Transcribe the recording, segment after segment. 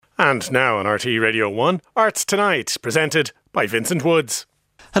And now on RT Radio 1, Arts Tonight, presented by Vincent Woods.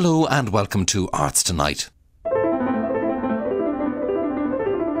 Hello and welcome to Arts Tonight.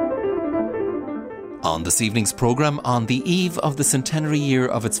 On this evening's programme, on the eve of the centenary year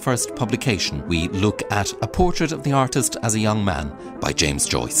of its first publication, we look at A Portrait of the Artist as a Young Man by James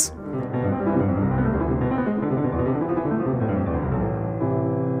Joyce.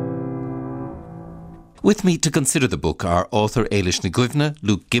 With me to consider the book are author Éilis Ní Dhuibne,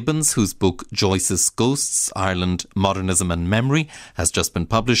 Luke Gibbons, whose book Joyce's Ghosts, Ireland, Modernism and Memory has just been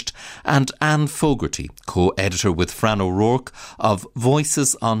published, and Anne Fogarty, co-editor with Fran O'Rourke of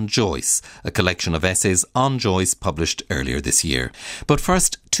Voices on Joyce, a collection of essays on Joyce published earlier this year. But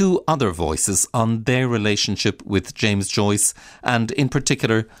first, two other voices on their relationship with James Joyce, and in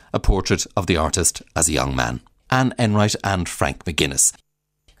particular, A Portrait of the Artist as a Young Man. Anne Enright and Frank McGuinness.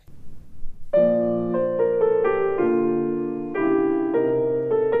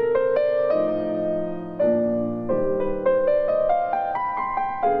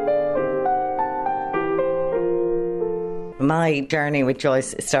 My journey with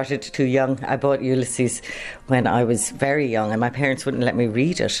Joyce started too young. I bought Ulysses when I was very young, and my parents wouldn't let me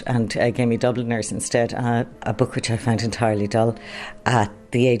read it and gave me Dubliners instead, a book which I found entirely dull at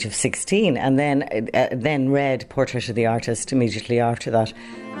the age of 16, and then read Portrait of the Artist immediately after that.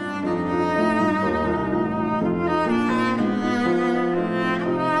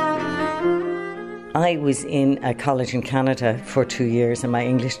 I was in a college in Canada for 2 years, and my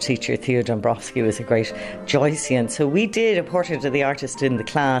English teacher, Theo Dombrowski, was a great Joycean. So we did A Portrait of the Artist in the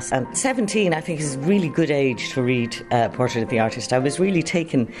class. And 17, I think, is a really good age to read Portrait of the Artist. I was really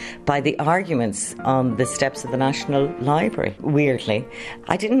taken by the arguments on the steps of the National Library, weirdly.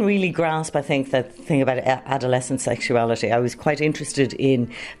 I didn't really grasp, I think, that thing about adolescent sexuality. I was quite interested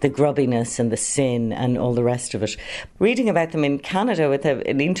in the grubbiness and the sin and all the rest of it. Reading about them in Canada with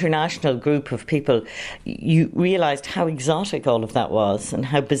an international group of people, you realised how exotic all of that was and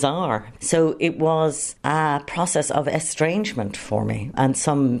how bizarre. So it was a process of estrangement for me and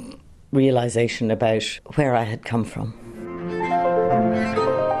some realisation about where I had come from.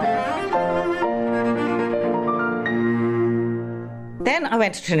 Then I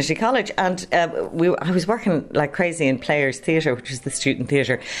went to Trinity College, and I was working like crazy in Players Theatre, which is the student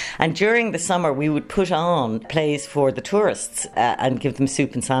theatre. And during the summer, we would put on plays for the tourists and give them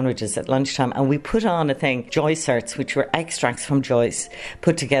soup and sandwiches at lunchtime. And we put on a thing, Joycerts, which were extracts from Joyce,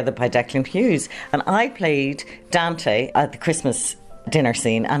 put together by Declan Hughes. And I played Dante at the Christmas dinner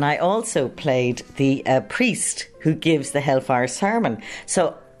scene, and I also played the priest who gives the Hellfire Sermon.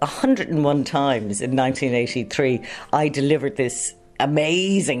 So 101 times in 1983, I delivered this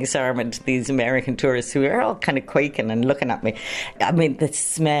amazing sermon to these American tourists who are all kind of quaking and looking at me. I mean, the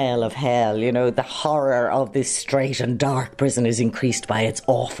smell of hell, you know, the horror of this straight and dark prison is increased by its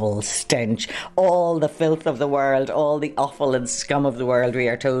awful stench. All the filth of the world, all the offal and scum of the world, we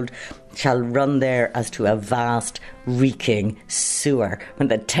are told, shall run there as to a vast, reeking sewer when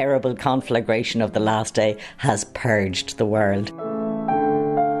the terrible conflagration of the last day has purged the world.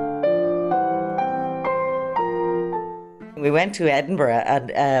 We went to Edinburgh at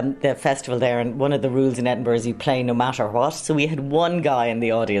the festival there, and one of the rules in Edinburgh is you play no matter what. So we had one guy in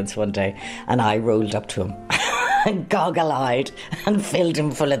the audience one day, and I rolled up to him goggle-eyed and filled him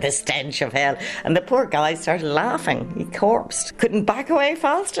full of the stench of hell. And the poor guy started laughing. He corpsed. Couldn't back away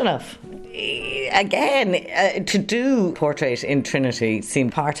fast enough. Again, to do Portrait in Trinity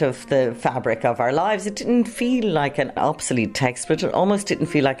seemed part of the fabric of our lives. It didn't feel like an obsolete text, but it almost didn't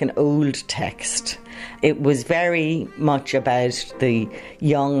feel like an old text. It was very much about the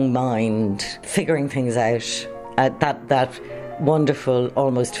young mind figuring things out, that wonderful,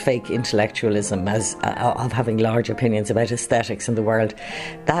 almost fake intellectualism of having large opinions about aesthetics in the world.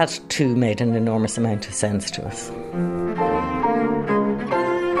 That too made an enormous amount of sense to us.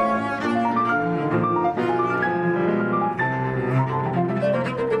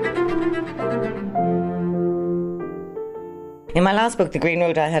 In my last book, The Green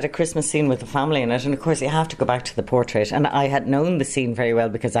Road, I had a Christmas scene with the family in it, and of course you have to go back to the portrait, and I had known the scene very well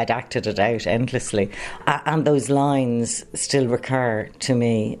because I'd acted it out endlessly, and those lines still recur to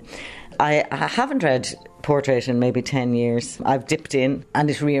me. I haven't read Portrait in maybe 10 years. I've dipped in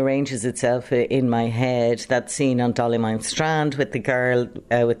and it rearranges itself in my head. That scene on Dollymine Strand with the girl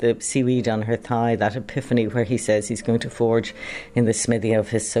with the seaweed on her thigh, that epiphany where he says he's going to forge in the smithy of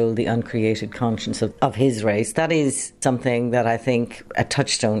his soul the uncreated conscience of his race. That is something that I think a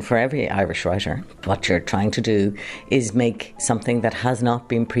touchstone for every Irish writer. What you're trying to do is make something that has not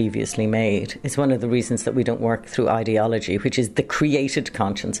been previously made. It's one of the reasons that we don't work through ideology, which is the created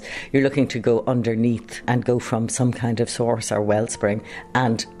conscience. You're looking to go underneath and go from some kind of source or wellspring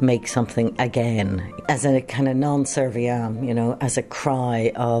and make something again as a kind of non serviam, as a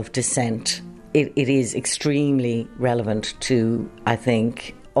cry of dissent. It is extremely relevant to, I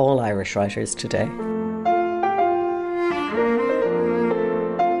think, all Irish writers today.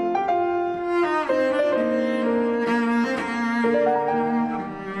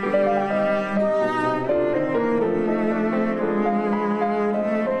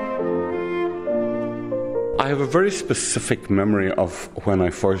 I have a very specific memory of when I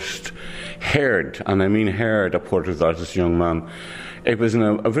first heard, and I mean heard, A Portrait of the Artist Young Man. It was in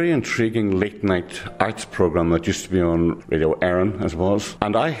a very intriguing late-night arts programme that used to be on Radio Éireann, as was.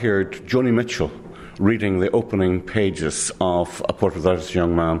 And I heard Joni Mitchell reading the opening pages of A Portrait of the Artist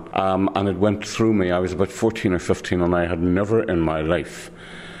Young Man. And it went through me. I was about 14 or 15, and I had never in my life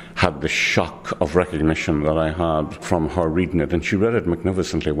had the shock of recognition that I had from her reading it, and she read it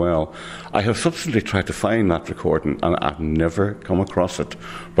magnificently well. I have subsequently tried to find that recording, and I've never come across it.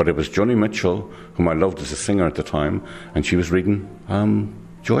 But it was Joni Mitchell, whom I loved as a singer at the time, and she was reading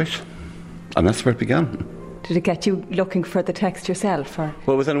Joyce, and that's where it began. Did it get you looking for the text yourself? Or?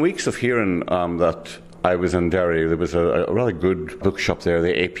 Well, within weeks of hearing that I was in Derry, there was a rather good bookshop there,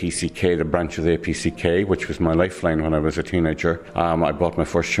 the APCK, the branch of the APCK, which was my lifeline when I was a teenager. I bought my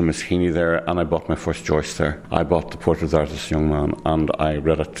first Seamus Heaney there, and I bought my first Joyce there. I bought The Portrait of the Artist Young Man, and I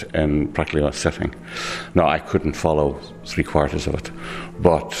read it in practically a sitting. Now, I couldn't follow 3/4 of it,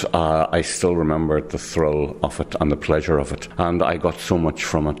 but I still remembered the thrill of it and the pleasure of it, and I got so much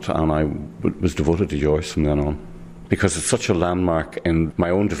from it, and I was devoted to Joyce from then on. Because it's such a landmark in my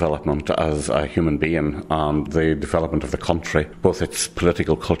own development as a human being and the development of the country, both its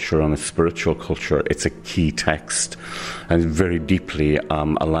political culture and its spiritual culture. It's a key text and very deeply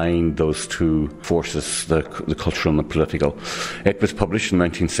aligned those two forces, the cultural and the political. It was published in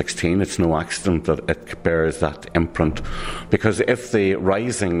 1916. It's no accident that it bears that imprint, because if the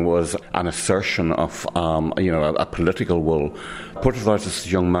Rising was an assertion of a political will, Portrait of the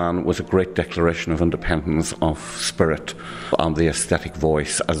Artist Young Man was a great declaration of independence of spirit and the aesthetic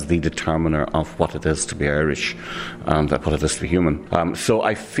voice as the determiner of what it is to be Irish and what it is to be human. So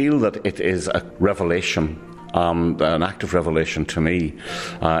I feel that it is a revelation, an act of revelation to me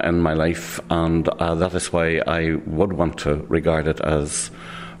in my life, and that is why I would want to regard it as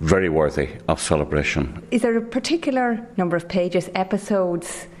very worthy of celebration. Is there a particular number of pages,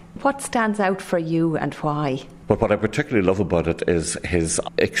 episodes? What stands out for you and why? But what I particularly love about it is his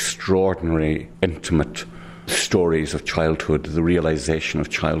extraordinary, intimate stories of childhood, the realisation of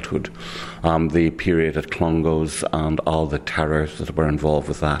childhood, the period at Clongowes and all the terrors that were involved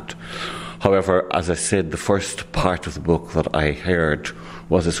with that. However, as I said, the first part of the book that I heard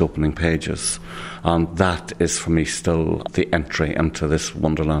was its opening pages, and that is for me still the entry into this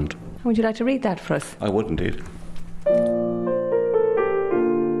wonderland. Would you like to read that for us? I would indeed.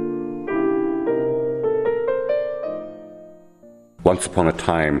 Once upon a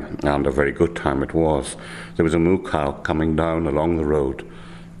time, and a very good time it was, there was a moo cow coming down along the road.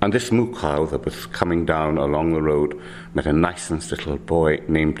 And this moo cow that was coming down along the road met a nice little boy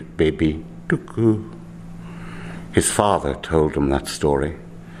named Baby Duku. His father told him that story.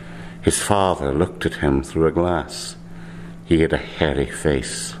 His father looked at him through a glass. He had a hairy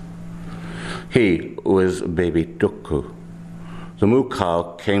face. He was Baby Duku. The moo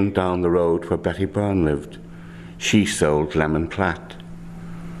cow came down the road where Betty Byrne lived. She sold lemon platt.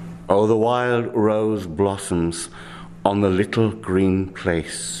 Oh, the wild rose blossoms on the little green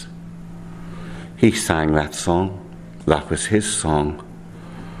place. He sang that song. That was his song.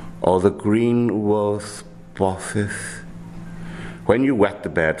 Oh, the green rose boffeth. When you wet the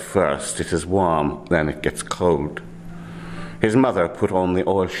bed first, it is warm, then it gets cold. His mother put on the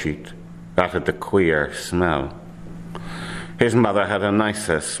oil sheet. That had the queer smell. His mother had a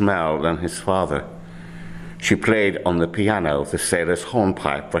nicer smell than his father. She played on the piano the sailor's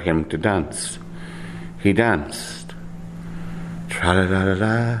hornpipe for him to dance. He danced.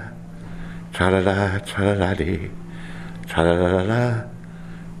 Tra-la-la-la-la, tra-la-la, tra-la-la-dee, tra-la-la-la-la,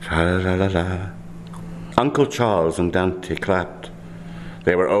 tra-la-la-la-la. Uncle Charles and Dante clapped.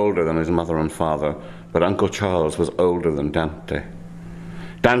 They were older than his mother and father, but Uncle Charles was older than Dante.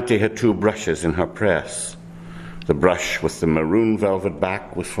 Dante had 2 brushes in her press. The brush with the maroon velvet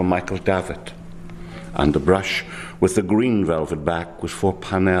back was for Michael Davitt, and the brush with the green velvet back was for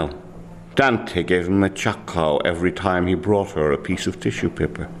Parnell. Dante gave him a chacow every time he brought her a piece of tissue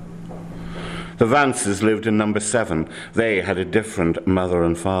paper. The Vances lived in number 7. They had a different mother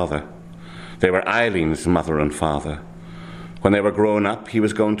and father. They were Eileen's mother and father. When they were grown up, he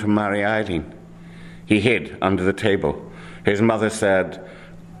was going to marry Eileen. He hid under the table. His mother said,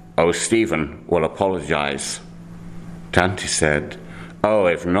 "Oh, Stephen will apologise." Dante said, "Oh,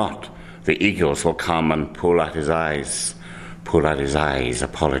 if not, the eagles will come and pull at his eyes. Pull at his eyes,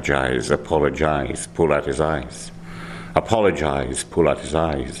 apologise, apologise, pull at his eyes. Apologise, pull at his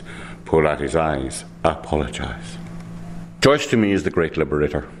eyes, pull at his eyes, apologise." Joyce to me is the great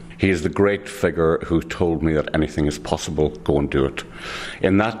liberator. He is the great figure who told me that anything is possible, go and do it.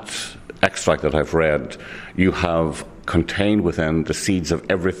 In that extract that I've read, you have contained within the seeds of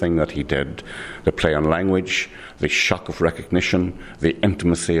everything that he did. The play on language, the shock of recognition, the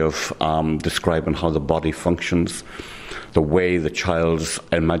intimacy of describing how the body functions, the way the child's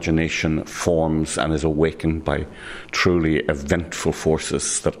imagination forms and is awakened by truly eventful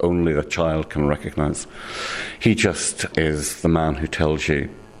forces that only the child can recognise. He just is the man who tells you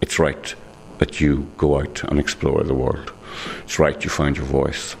it's right that you go out and explore the world. It's right you find your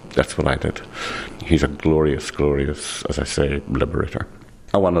voice. That's what I did. He's a glorious, glorious, as I say, liberator.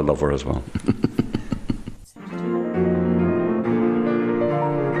 I want a lover as well.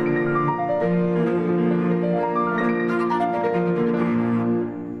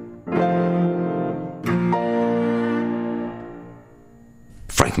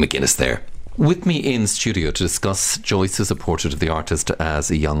 McGuinness there. With me in studio to discuss Joyce's A Portrait of the Artist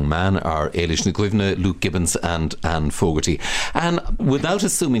as a Young Man are Éilis Ní Dhuibne, Luke Gibbons and Anne Fogarty. And without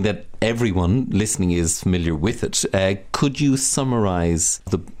assuming that everyone listening is familiar with it, could you summarise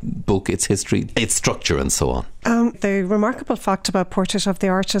the book, its history, its structure and so on? The remarkable fact about Portrait of the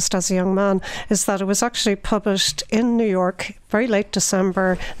Artist as a Young Man is that it was actually published in New York very late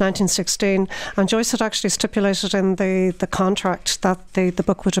December 1916, and Joyce had actually stipulated in the contract that the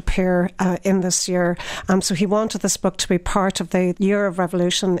book would appear in this year. So he wanted this book to be part of the year of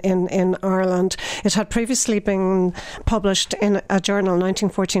revolution in Ireland. It had previously been published in a journal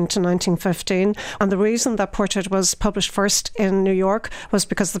 1914 to 1915, and the reason that Portrait was published first in New York was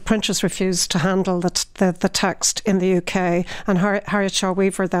because the printers refused to handle the text in the UK, and Harriet Shaw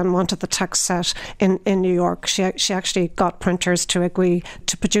Weaver then wanted the text set in New York. She actually got printers to agree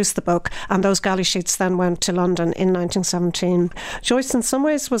to produce the book, and those galley sheets then went to London in 1917. Joyce in some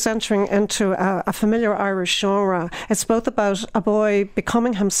ways was entering into a familiar Irish genre. It's both about a boy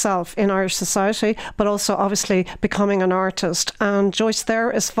becoming himself in Irish society, but also obviously becoming an artist, and Joyce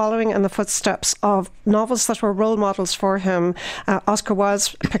there is following in the footsteps of novels that were role models for him. Oscar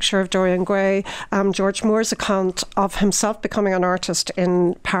Wilde's picture of Dorian Gray, George Moore's account of himself becoming an artist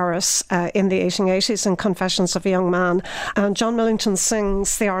in Paris in the 1880s in Confessions of a Young Man, and John Millington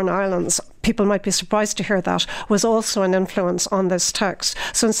Synge's The Aran Islands. People might be surprised to hear that was also an influence on this text.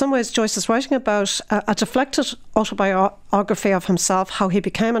 So in some ways Joyce is writing about a deflected autobiography of himself, how he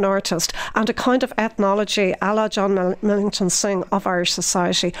became an artist, and a kind of ethnology a la John Millington Synge of Irish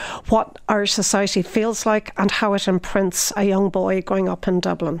society, what Irish society feels like and how it imprints a young boy growing up in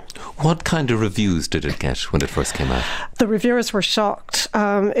Dublin. What kind of reviews did it get when it first came out? The reviewers were shocked.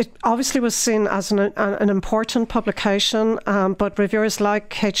 It obviously was seen as an important publication, but reviewers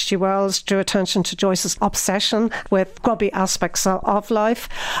like H.G. Wells drew attention to Joyce's obsession with grubby aspects of life.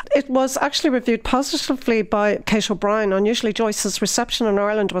 It was actually reviewed positively by Kate O'Brien. Unusually, Joyce's reception in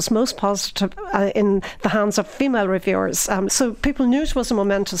Ireland was most positive in the hands of female reviewers. So people knew it was a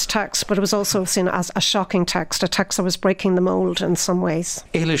momentous text, but it was also seen as a shocking text, a text that was breaking the mould in some ways.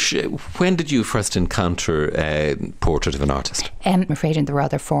 Éilis, when did you first encounter Portrait of an Artist? I'm afraid in the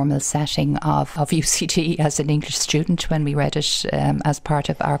rather formal setting of UCD as an English student when we read it as part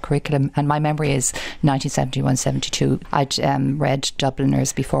of our curriculum. And my memory is 1971-72. I'd read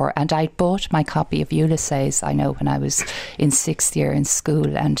Dubliners before, and I bought my copy of Ulysses, I know, when I was in 6th year in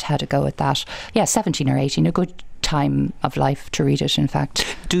school, and had a go at that. 17 or 18, a good time of life to read it, in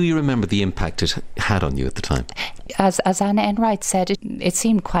fact. Do you remember the impact it had on you at the time? As Anna Enright said, it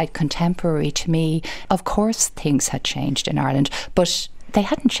seemed quite contemporary to me. Of course things had changed in Ireland, but they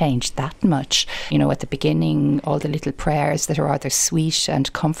hadn't changed that much. You know, at the beginning, all the little prayers that are rather sweet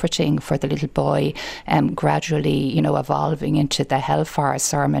and comforting for the little boy, gradually, evolving into the Hellfire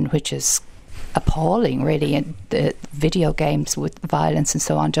sermon, which is appalling, really. And the video games with violence and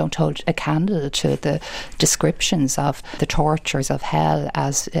so on don't hold a candle to the descriptions of the tortures of hell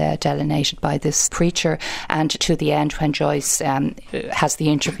as delineated by this preacher. And to the end, when Joyce has the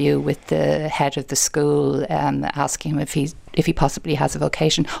interview with the head of the school, asking him if he if he possibly has a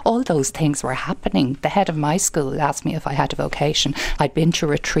vocation. All those things were happening. The head of my school asked me if I had a vocation. I'd been to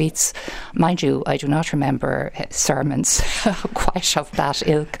retreats. Mind you, I do not remember sermons quite of that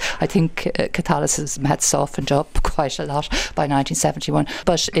ilk. I think Catholicism had softened up quite a lot by 1971,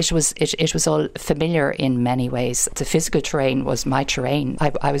 but it was all familiar in many ways. The physical terrain was my terrain.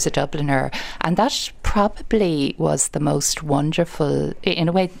 I was a Dubliner, and that probably was the most wonderful, in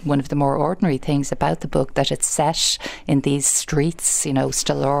a way, one of the more ordinary things about the book, that it's set in these streets,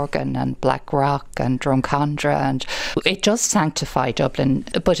 Stillorgan and Blackrock and Drumcondra, and it does sanctify Dublin,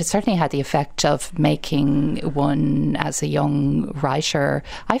 but it certainly had the effect of making one, as a young writer,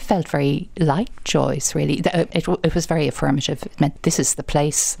 I felt very like Joyce, really. It was very affirmative. It meant this is the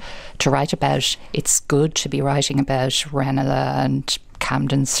place to write about. It's good to be writing about Ranelagh and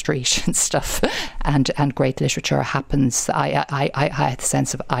Camden Street and stuff, and great literature happens. I had the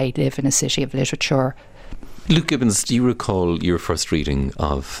sense of I live in a city of literature. Luke Gibbons, do you recall your first reading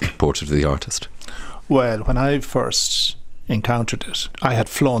of Portrait of the Artist? Well, when I first encountered it, I had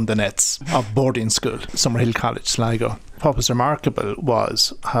flown the nets of boarding school, Summerhill College, Sligo. What was remarkable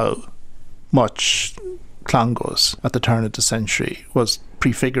was how much Clongowes at the turn of the century was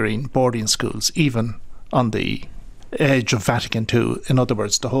prefiguring boarding schools, even on the edge of Vatican II. In other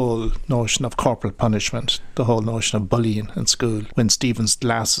words, the whole notion of corporal punishment, the whole notion of bullying in school, when Stephen's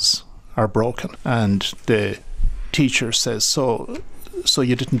glasses are broken and the teacher says, so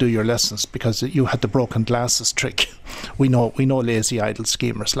you didn't do your lessons because you had the broken glasses trick. We know lazy idle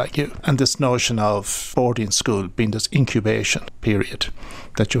schemers like you. And this notion of boarding school being this incubation period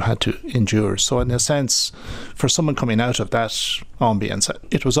that you had to endure. So in a sense, for someone coming out of that ambience,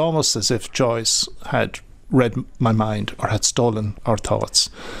 it was almost as if Joyce had read my mind or had stolen our thoughts.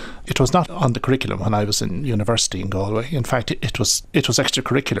 It was not on the curriculum when I was in university in Galway. In fact, it was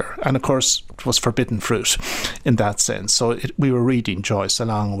extracurricular, and of course it was forbidden fruit in that sense. So we were reading Joyce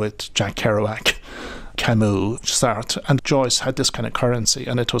along with Jack Kerouac, Camus, Sartre, and Joyce had this kind of currency,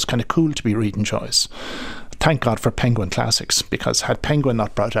 and it was kind of cool to be reading Joyce. Thank God for Penguin Classics, because had Penguin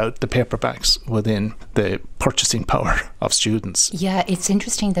not brought out the paperbacks within the purchasing power of students. Yeah, it's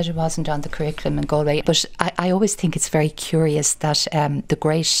interesting that it wasn't on the curriculum in Galway, but I always think it's very curious that the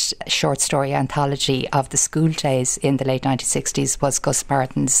great short story anthology of the school days in the late 1960s was Gus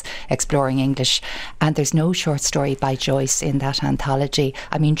Martin's Exploring English, and there's no short story by Joyce in that anthology.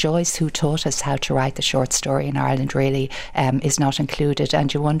 I mean, Joyce, who taught us how to write the short story in Ireland, really is not included,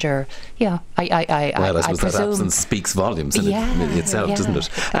 and you wonder, I suppose that absence speaks volumes in itself, doesn't it?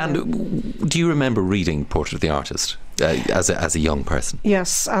 And do you remember reading Portrait of the Artist as a young person?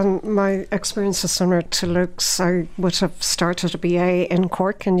 Yes, and my experience is similar to Luke's. I would have started a BA in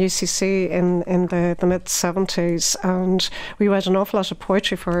Cork in UCC in the mid-70s, and we read an awful lot of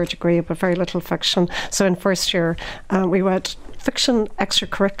poetry for our degree, but very little fiction. So in first year, we read fiction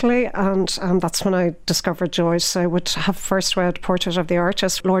extracurricularly, and that's when I discovered Joyce. I would have first read Portrait of the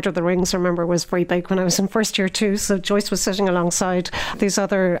Artist. Lord of the Rings, I remember, was very big when I was in first year too, so Joyce was sitting alongside these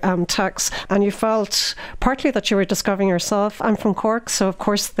other texts, and you felt partly that you were discovering yourself. I'm from Cork, so of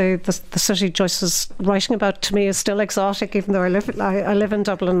course the city Joyce is writing about to me is still exotic, even though I live in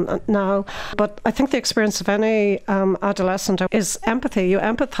Dublin now. But I think the experience of any adolescent is empathy. You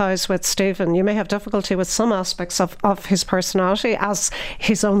empathise with Stephen. You may have difficulty with some aspects of his personality, as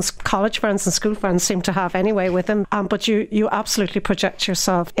his own college friends and school friends seem to have anyway with him, but you absolutely project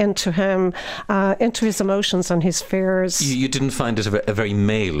yourself into him, into his emotions and his fears. You didn't find it a very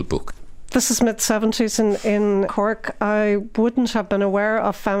male book? This is mid-70s in Cork. I wouldn't have been aware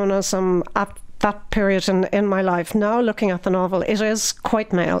of feminism at that period in my life. Now, looking at the novel, it is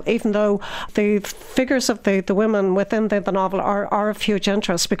quite male, even though the figures of the women within the novel are of huge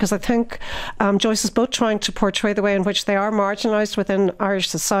interest, because I think Joyce is both trying to portray the way in which they are marginalised within Irish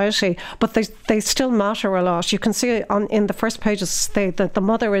society, but they still matter a lot. You can see in the first pages that the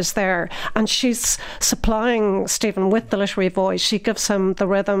mother is there, and she's supplying Stephen with the literary voice. She gives him the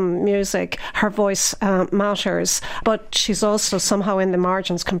rhythm, music. Her voice matters, but she's also somehow in the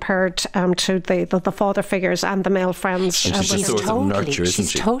margins compared to the father figures and the male friends. And she's a source of nurture, isn't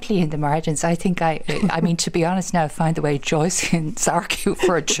she? She's totally in the margins. I think I mean, to be honest now, I find the way Joyceans argue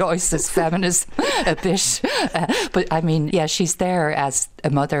for Joyce's feminism a bit. But I mean, yeah, she's there as a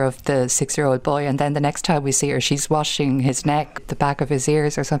mother of the 6-year-old boy, and then the next time we see her, she's washing his neck, the back of his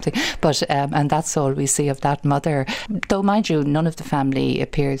ears or something. But and that's all we see of that mother. Though, mind you, none of the family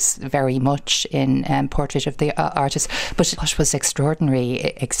appears very much in Portrait of the Artist. But what was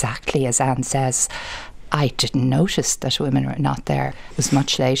extraordinary, exactly as Anne says, I didn't notice that women were not there. It was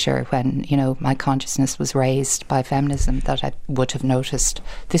much later when, my consciousness was raised by feminism that I would have noticed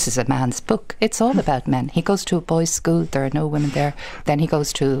this is a man's book. It's all about men. He goes to a boys' school, there are no women there. Then he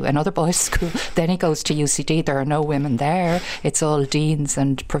goes to another boys' school. Then he goes to UCD, there are no women there. It's all deans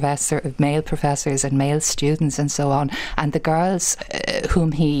and male professors and male students and so on. And the girls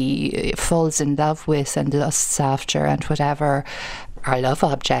whom he falls in love with and lusts after and whatever are love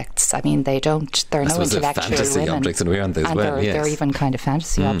objects. I mean, they're no intellectual fantasy women. Objects, and we aren't they as and well, they're even kind of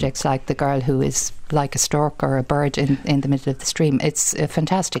fantasy objects, like the girl who is like a stork or a bird in the middle of the stream. It's a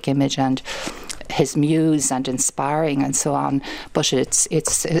fantastic image, and his muse and inspiring and so on, but it's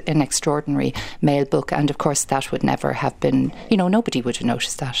an extraordinary male book, and of course that would never have been, nobody would have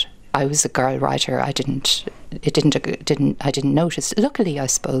noticed that. I was a girl writer. I didn't notice. Luckily, I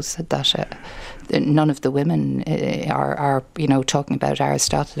suppose that none of the women are talking about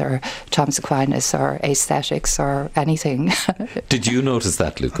Aristotle or Thomas Aquinas or aesthetics or anything. Did you notice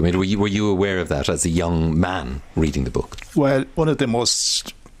that, Luke? I mean, were you aware of that as a young man reading the book? Well, one of the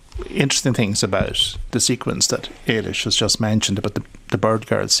most interesting things about the sequence that Éilis has just mentioned, about the bird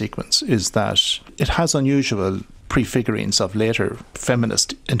girl sequence, is that it has unusual prefigurings of later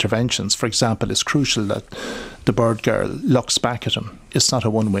feminist interventions. For example, it's crucial that the bird girl looks back at him. It's not a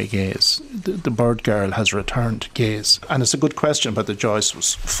one-way gaze. The bird girl has a returned gaze. And it's a good question whether Joyce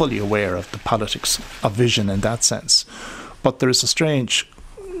was fully aware of the politics of vision in that sense. But there is a strange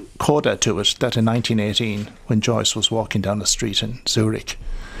coda to it that in 1918, when Joyce was walking down the street in Zurich,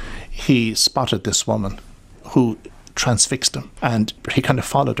 he spotted this woman who transfixed him, and he kind of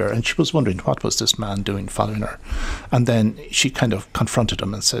followed her, and she was wondering what was this man doing following her. And then she kind of confronted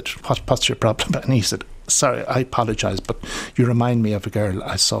him and said, what's your problem? And he said, sorry, I apologise, but you remind me of a girl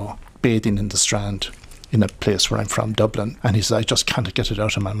I saw bathing in the Strand in a place where I'm from, Dublin. And he said, I just can't get it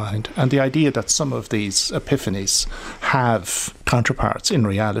out of my mind. And the idea that some of these epiphanies have counterparts in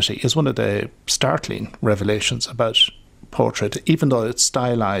reality is one of the startling revelations about portrait, even though it's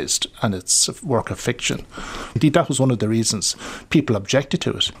stylized and it's a work of fiction. Indeed, that was one of the reasons people objected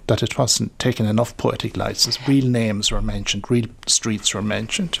to it, that it wasn't taking enough poetic license. Real names were mentioned, real streets were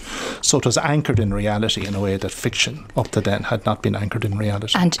mentioned. So it was anchored in reality in a way that fiction up to then had not been anchored in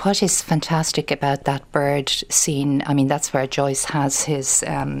reality. And what is fantastic about that bird scene, I mean, that's where Joyce has his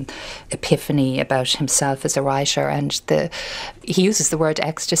epiphany about himself as a writer, and he uses the word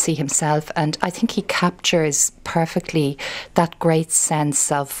ecstasy himself, and I think he captures perfectly that great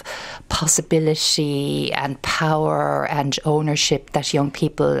sense of possibility and power and ownership that young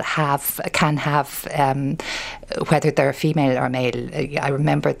people can have, whether they're female or male. I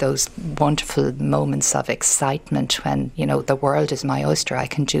remember those wonderful moments of excitement when, the world is my oyster, I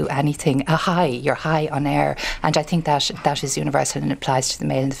can do anything. You're high on air. And I think that is universal and applies to the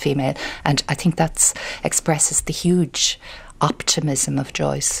male and the female. And I think that expresses the huge optimism of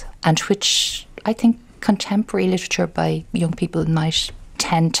Joyce, and which I think contemporary literature by young people might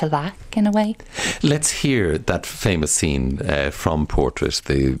tend to lack in a way. Let's hear that famous scene from Portrait,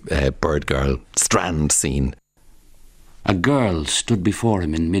 the bird girl Strand scene. A girl stood before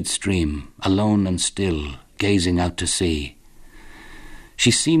him in midstream, alone and still, gazing out to sea.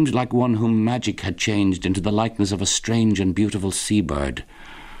 She seemed like one whom magic had changed into the likeness of a strange and beautiful seabird.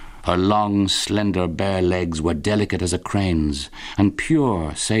 Her long, slender, bare legs were delicate as a crane's, and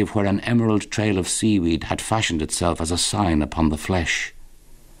pure, save where an emerald trail of seaweed had fashioned itself as a sign upon the flesh.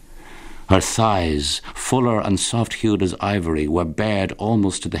 Her thighs, fuller and soft-hued as ivory, were bared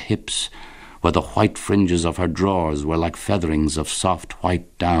almost to the hips, where the white fringes of her drawers were like featherings of soft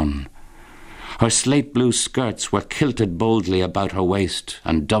white down. Her slate-blue skirts were kilted boldly about her waist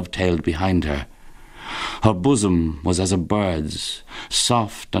and dovetailed behind her. Her bosom was as a bird's,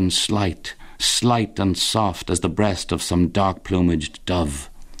 soft and slight and soft as the breast of some dark-plumaged dove.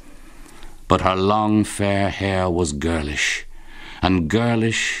 But her long fair hair was girlish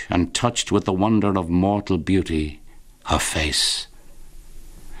and touched with the wonder of mortal beauty, her face.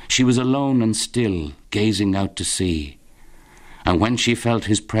 She was alone and still, gazing out to sea, and when she felt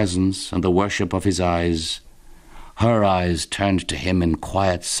his presence and the worship of his eyes, her eyes turned to him in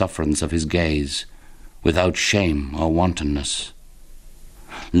quiet sufferance of his gaze, without shame or wantonness.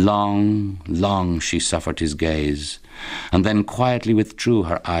 Long she suffered his gaze, and then quietly withdrew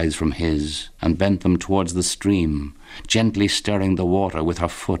her eyes from his, and bent them towards the stream, gently stirring the water with her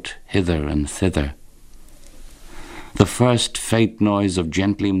foot hither and thither. The first faint noise of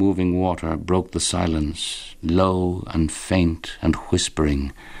gently moving water broke the silence, low and faint and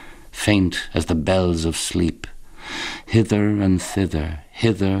whispering, faint as the bells of sleep, hither and thither,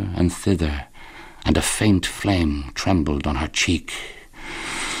 and a faint flame trembled on her cheek.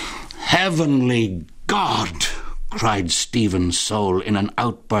 "Heavenly God! Cried Stephen's soul in an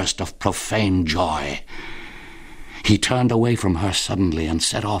outburst of profane joy. He turned away from her suddenly and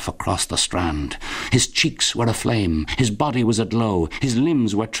set off across the strand. His cheeks were aflame, his body was aglow, his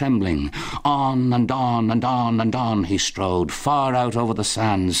limbs were trembling. On and on and on and on he strode, far out over the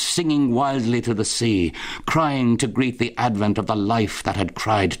sands, singing wildly to the sea, crying to greet the advent of the life that had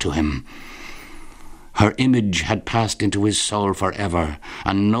cried to him. Her image had passed into his soul forever,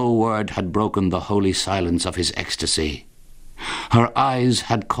 and no word had broken the holy silence of his ecstasy. Her eyes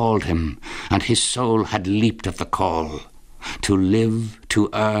had called him, and his soul had leaped at the call. To live, to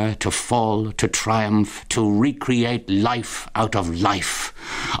err, to fall, to triumph, to recreate life out of life.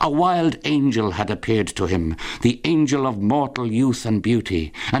 A wild angel had appeared to him, the angel of mortal youth and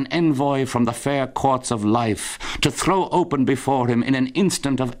beauty, an envoy from the fair courts of life, to throw open before him in an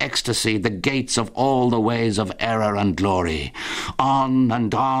instant of ecstasy the gates of all the ways of error and glory. On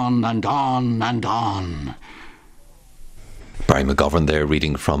and on and on and on. Barry McGovern there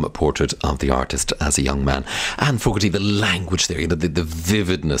reading from A Portrait of the Artist as a Young Man. And Fogarty, the language there, the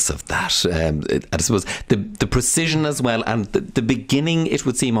vividness of that. I suppose the precision as well, and the beginning, it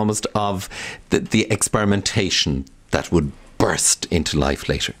would seem almost, of the experimentation that would burst into life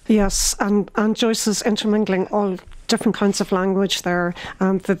later. Yes, and Joyce's intermingling all different kinds of language there.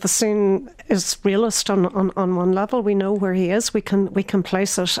 The scene is realist on one level. We know where he is. We can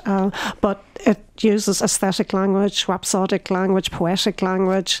place it, but it uses aesthetic language, rhapsodic language, poetic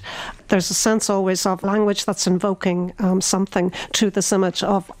language. There's a sense always of language that's invoking something to this image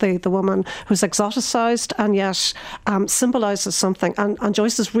of the woman who's exoticised and yet symbolises something. And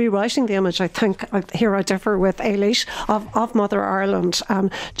Joyce is rewriting the image, I think. Here I differ with Éilis, of Mother Ireland.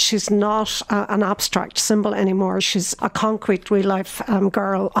 She's not an abstract symbol anymore. She's a concrete, real-life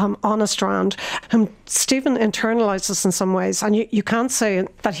girl on a strand whom Stephen internalises in some ways. And you can't say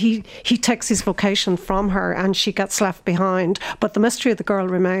that he takes his vocation from her and she gets left behind, but the mystery of the girl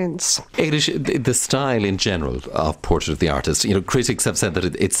remains. Éilis, the style in general of Portrait of the Artist, critics have said that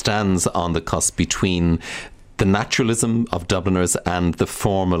it stands on the cusp between the naturalism of Dubliners and the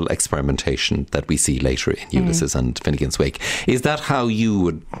formal experimentation that we see later in Ulysses and Finnegan's Wake. Is that how you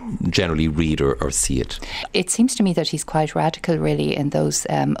would generally read or see it? It seems to me that he's quite radical, really, in those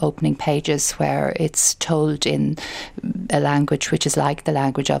opening pages where it's told in a language which is like the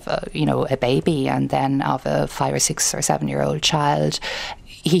language of a baby and then of a 5 or 6 or 7-year-old child.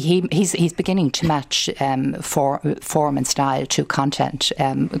 He's beginning to match form and style to content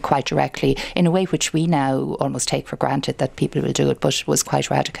quite directly in a way which we now almost take for granted that people will do it, but was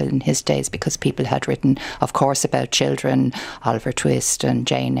quite radical in his days because people had written, of course, about children, Oliver Twist and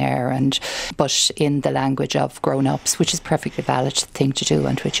Jane Eyre, but in the language of grown-ups, which is a perfectly valid thing to do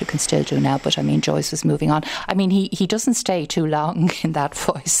and which you can still do now. But Joyce was moving on. He doesn't stay too long in that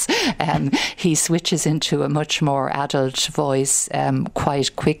voice. He switches into a much more adult voice quite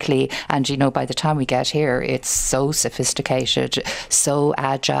quickly, and by the time we get here it's so sophisticated, so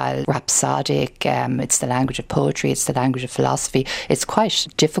agile, rhapsodic. It's the language of poetry, it's the language of philosophy. It's quite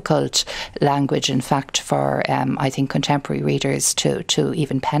difficult language, in fact, for I think contemporary readers to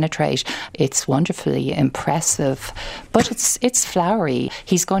even penetrate. It's wonderfully impressive, but it's flowery.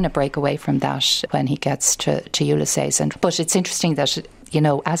 He's going to break away from that when he gets to Ulysses, but it's interesting that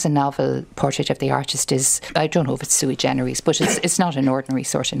as a novel, Portrait of the Artist is, I don't know if it's sui generis, but it's not an ordinary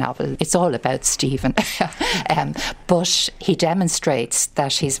sort of novel. It's all about Stephen. But he demonstrates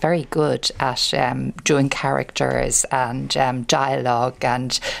that he's very good at doing characters and dialogue,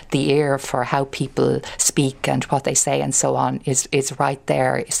 and the ear for how people speak and what they say and so on is right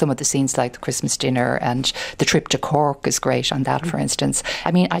there. Some of the scenes like the Christmas dinner and the trip to Cork is great on that, for instance.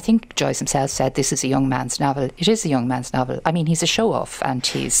 I think Joyce himself said this is a young man's novel. It is a young man's novel. He's a show-off, and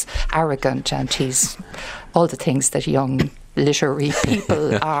he's arrogant, and he's all the things that young literary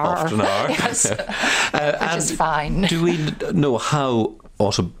people are. Often are. Yes. Which is fine. Do we know how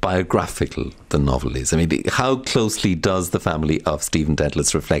autobiographical the novel is? How closely does the family of Stephen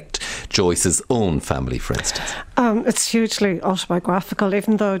Dedalus reflect Joyce's own family, for instance? It's hugely autobiographical,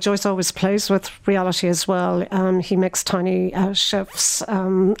 even though Joyce always plays with reality as well. He makes tiny shifts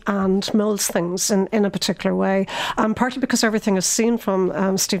and moulds things in a particular way, partly because everything is seen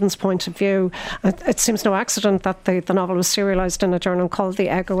from Stephen's point of view. It seems no accident that the novel was serialised in a journal called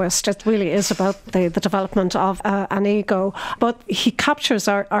The Egoist. It really is about the development of an ego, but he captures captures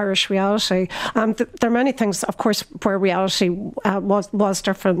our Irish reality. There are many things, of course, where reality was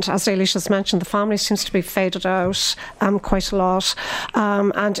different. As Éilis has mentioned, the family seems to be faded out quite a lot.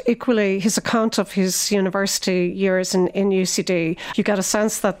 And equally, his account of his university years in UCD, you get a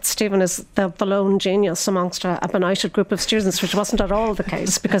sense that Stephen is the lone genius amongst a benighted group of students, which wasn't at all the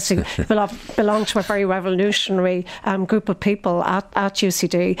case, because he belonged to a very revolutionary group of people at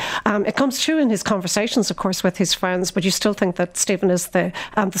UCD. It comes through in his conversations, of course, with his friends, but you still think that Stephen is the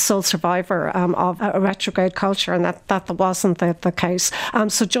sole survivor of a retrograde culture, and that wasn't the case.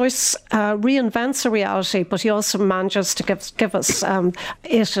 So Joyce reinvents a reality, but he also manages to give us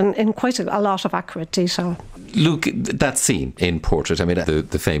it in quite a lot of accurate detail. Luke, that scene in Portrait, I mean,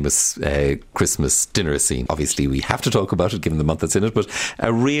 the famous Christmas dinner scene, obviously we have to talk about it given the month that's in it, but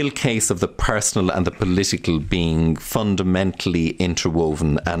a real case of the personal and the political being fundamentally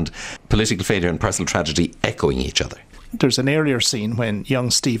interwoven, and political failure and personal tragedy echoing each other. There's an earlier scene when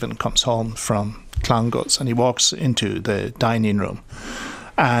young Stephen comes home from Clongowes and he walks into the dining room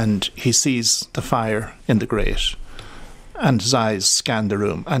and he sees the fire in the grate, and his eyes scan the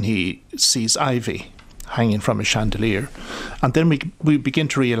room and he sees ivy hanging from a chandelier. And then we begin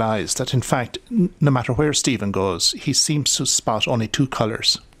to realise that, in fact, no matter where Stephen goes, he seems to spot only two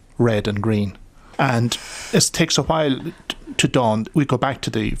colours, red and green. And it takes a while to dawn. We go back to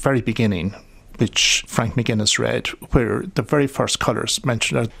the very beginning, which Frank McGuinness read, where the very first colours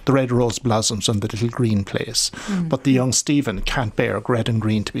mentioned are the red rose blossoms and the little green place. But the young Stephen can't bear red and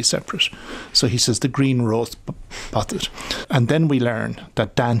green to be separate. So he says the green rose spotted. And then we learn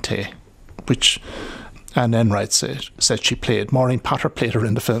that Dante, which Anne Enright said she played, Maureen Potter played her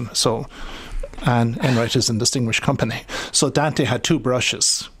in the film, so Anne Enright is in Distinguished Company. So Dante had two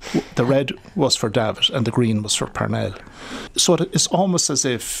brushes. The red was for David and the green was for Parnell. So it's almost as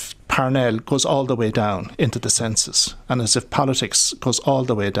if Parnell goes all the way down into the senses, and as if politics goes all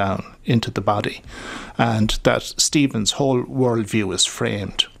the way down into the body, and that Stephen's whole worldview is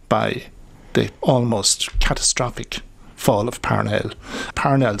framed by the almost catastrophic fall of Parnell.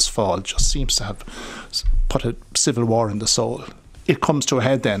 Parnell's fall just seems to have put a civil war in the soul. It comes to a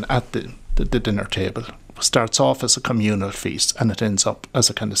head then at the dinner table. It starts off as a communal feast and it ends up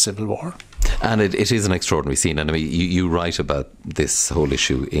as a kind of civil war. And it is an extraordinary scene. And I mean, you write about this whole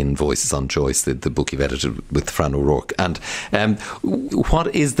issue in Voices on Joyce, the book you've edited with Fran O'Rourke. And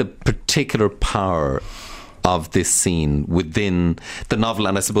what is the particular power of this scene within the novel,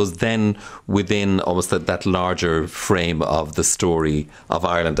 and I suppose then within almost that larger frame of the story of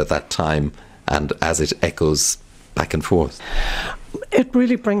Ireland at that time, and as it echoes back and forth? It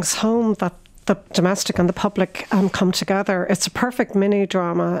really brings home that the domestic and the public come together. It's a perfect mini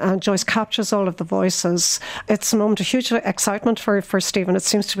drama, and Joyce captures all of the voices. It's a moment of huge excitement for Stephen. It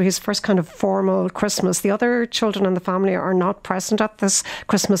seems to be his first kind of formal Christmas. The other children in the family are not present at this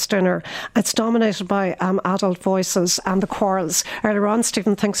Christmas dinner. It's dominated by adult voices and the quarrels. Earlier on,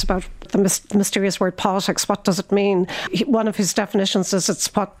 Stephen thinks about the mysterious word politics. What does it mean? One of his definitions is it's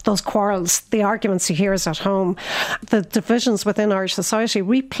what those quarrels, the arguments he hears at home. The divisions within Irish society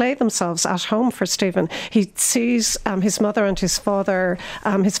replay themselves at home for Stephen. He sees his mother and his father,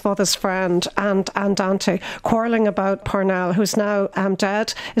 his father's friend and Dante quarrelling about Parnell, who's now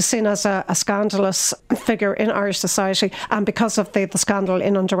dead, is seen as a scandalous figure in Irish society, and because of the scandal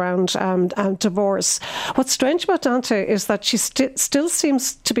in and around divorce. What's strange about Dante is that she still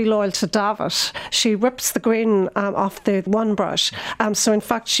seems to be loyal to David. She rips the green off the one brush. So in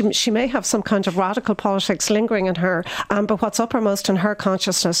fact, she may have some kind of radical politics lingering in her, but what's uppermost in her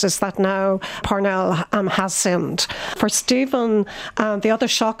consciousness is that now Parnell has sinned. For Stephen, the other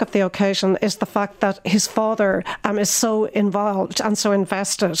shock of the occasion is the fact that his father is so involved and so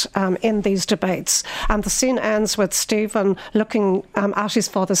invested in these debates. And the scene ends with Stephen looking at his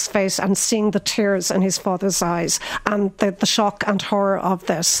father's face and seeing the tears in his father's eyes, and the shock and horror of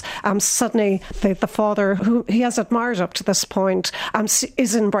this. Suddenly, the father, who he has admired up to this point,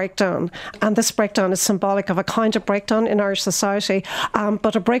 is in breakdown. And this breakdown is symbolic of a kind of breakdown in Irish society,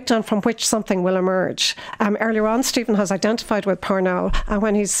 but a breakdown from which something will emerge. Earlier on, Stephen has identified with Parnell, and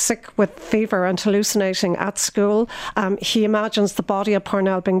when he's sick with fever and hallucinating at school, he imagines the body of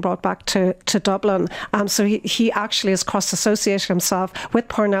Parnell being brought back to Dublin. So he actually has cross-associated himself with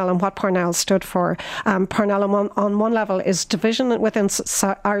Parnell and what Parnell stood for. Parnell on one level is division within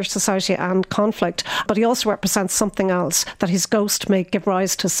Irish society and conflict, but he also represents something else, that his ghost may give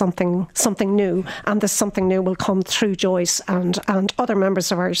rise to something new, and this something new will come through Joyce and other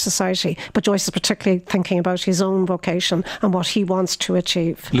members of Irish society. but Joyce is particularly thinking about his own vocation and what he wants to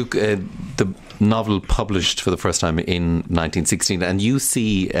achieve. Luke, the novel published for the first time in 1916, and you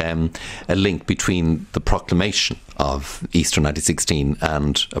see a link between the proclamation of Easter 1916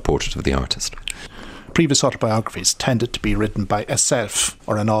 and A Portrait of the Artist. Previous autobiographies tended to be written by a self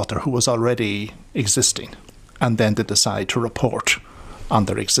or an author who was already existing, and then they decide to report on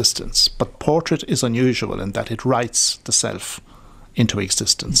their existence. But Portrait is unusual in that it writes the self into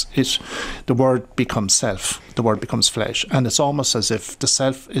existence. The word becomes self, the word becomes flesh, and it's almost as if the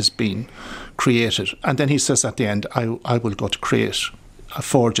self is being created. And then he says at the end, I will go to create,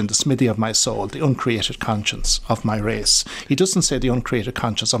 forge in the smithy of my soul the uncreated conscience of my race. He doesn't say the uncreated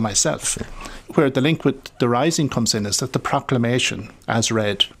conscience of myself. Where the link with the Rising comes in is that the proclamation, as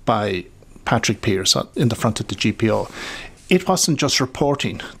read by Patrick Pearse in the front of the GPO, it wasn't just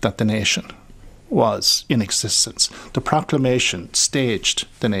reporting that the nation was in existence. The proclamation staged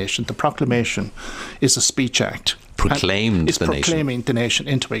the nation. The proclamation is a speech act. Proclaimed the nation. It's proclaiming the nation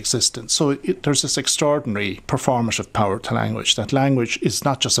into existence. So there's this extraordinary performative power to language. That language is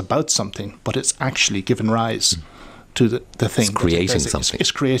not just about something, but it's actually given rise to the thing. It's creating something.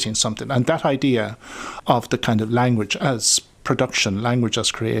 It's creating something. And that idea of the kind of language as production, language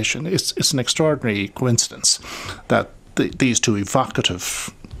as creation, it's an extraordinary coincidence that these two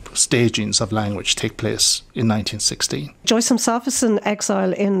evocative stagings of language take place in 1916. Joyce himself is in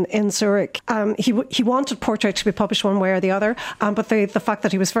exile in Zurich. He wanted Portrait to be published one way or the other, but the fact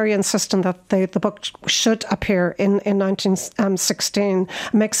that he was very insistent that the book should appear in 1916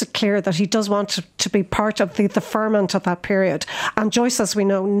 makes it clear that he does want to be part of the ferment of that period. And Joyce, as we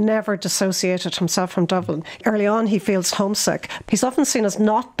know, never dissociated himself from Dublin. Early on, he feels homesick. He's often seen as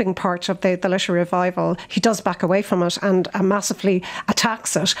not being part of the literary revival. He does back away from it and massively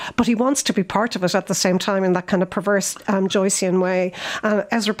attacks it, but he wants to be part of it at the same time in that kind of perverse Joycean way.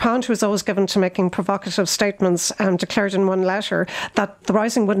 Ezra Pound, who was always given to making provocative statements, declared in one letter that the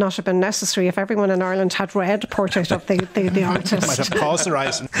Rising would not have been necessary if everyone in Ireland had read Portrait of the Artist. Might have caused the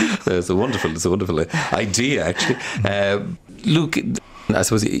Rising. It's a wonderful idea, actually. Luke, I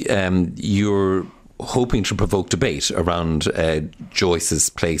suppose you're hoping to provoke debate around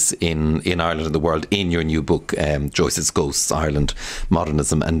Joyce's place in Ireland and the world in your new book, Joyce's Ghosts, Ireland,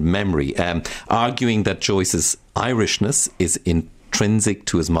 Modernism and Memory, arguing that Joyce's Irishness is intrinsic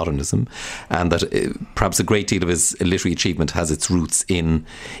to his modernism, and that perhaps a great deal of his literary achievement has its roots in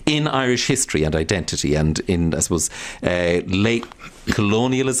Irish history and identity, and in, I suppose, late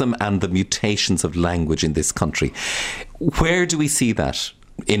colonialism and the mutations of language in this country. Where do we see that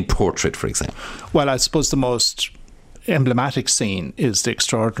in Portrait, for example? Well, I suppose the most emblematic scene is the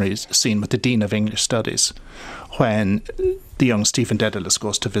extraordinary scene with the Dean of English Studies, when the young Stephen Dedalus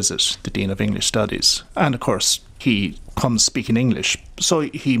goes to visit the Dean of English Studies. And of course, he comes speaking English. So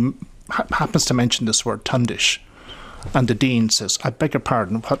he happens to mention this word tundish. And the Dean says, I beg your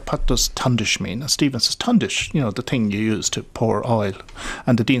pardon, what does tundish mean? And Stephen says, tundish, the thing you use to pour oil.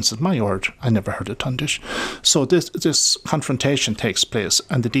 And the Dean says, my word, I never heard of tundish. So this confrontation takes place,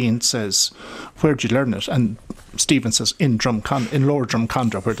 and the Dean says, where'd you learn it? And Stephen says, in Lower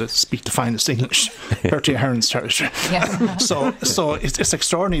Drumcondra, where they speak the finest English, Bertie Ahern's territory. Yeah. So it's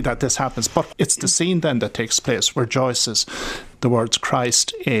extraordinary that this happens. But it's the scene then that takes place where Joyce says, the words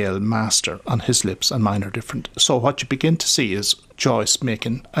Christ, ale, master on his lips and mine are different. So what you begin to see is Joyce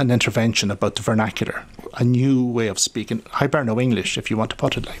making an intervention about the vernacular, a new way of speaking, Hiberno-English, if you want to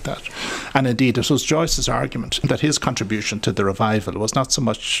put it like that. And indeed, it was Joyce's argument that his contribution to the revival was not so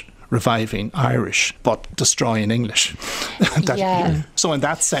much reviving Irish, but destroying English. So in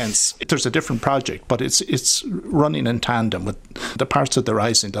that sense, there's a different project, but it's running in tandem with the parts of the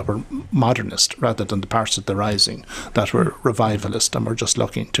Rising that were modernist rather than the parts of the Rising that were revivalist and were just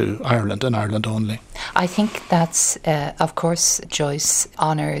looking to Ireland and Ireland only. I think that's, of course, Joyce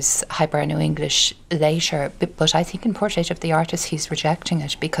honours Hiberno-English later, but I think in Portrait of the Artist he's rejecting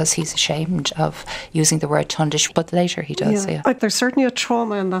it because he's ashamed of using the word tundish, but later he does. There's certainly a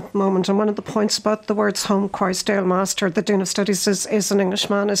trauma in that moment, and one of the points about the words home, Christ, ale, master, the Dean of Studies is an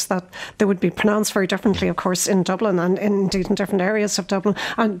Englishman, is that they would be pronounced very differently, of course, in Dublin and indeed in different areas of Dublin.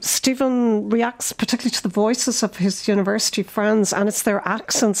 And Stephen reacts particularly to the voices of his university friends, and it's their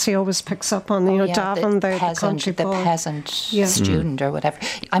accents he always picks up on, Davin, the country boy, the peasant student or whatever.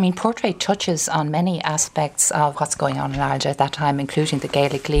 I mean, Portrait touches on many aspects of what's going on in Ireland at that time, including the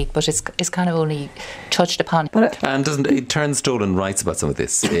Gaelic League, but it's kind of only touched upon. And Turnstone writes about some of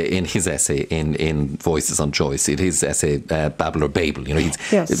this in his essay in Voices on Joyce, in his essay Babel or Babel, he's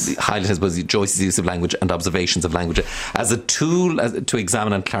highlighted Joyce's use of language and observations of language as a tool to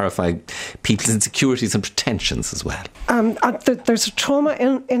examine and clarify people's insecurities and pretensions as well. There's a trauma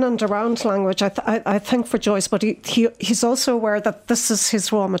in and around language, I think, for Joyce, but he's also aware that this is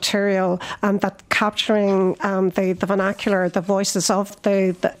his raw material, that capturing the vernacular, the voices of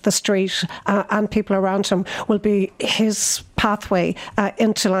the street and people around him will be his pathway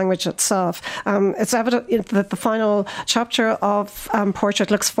into language itself. It's evident that the final chapter of Portrait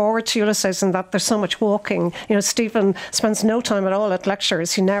looks forward to Ulysses, in that there's so much walking. Stephen spends no time at all at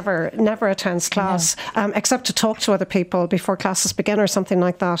lectures. He never attends class, except to talk to other people before classes begin or something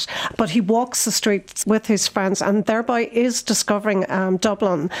like that. But he walks the streets with his friends and thereby is discovering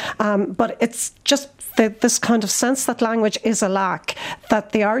Dublin. But it's just this kind of sense that language is a lack,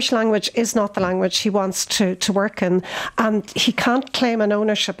 that the Irish language is not the language he wants to work in, and he can't claim an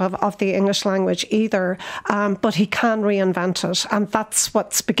ownership of the English language either, but he can reinvent it, and that's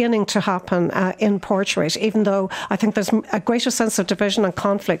what's beginning to happen in Portrait, even though I think there's a greater sense of division and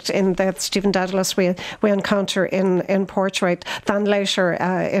conflict in the Stephen Dedalus we encounter in Portrait than later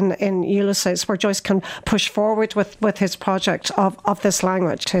in Ulysses, where Joyce can push forward with his project of this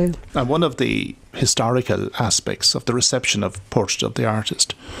language too. And one of the historical aspects of the reception of Portrait of the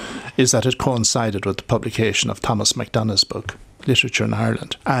Artist is that it coincided with the publication of Thomas MacDonagh's book, Literature in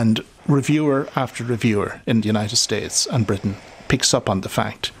Ireland. And reviewer after reviewer in the United States and Britain picks up on the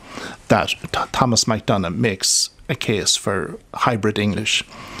fact that Thomas MacDonagh makes a case for hybrid English.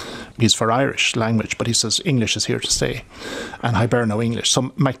 He's for Irish language, but he says English is here to stay, and Hiberno English. So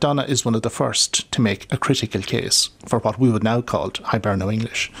MacDonagh is one of the first to make a critical case for what we would now call Hiberno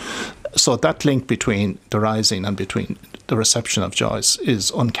English. So that link between the Rising and between the reception of Joyce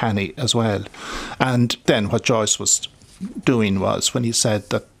is uncanny as well. And then what Joyce was doing was, when he said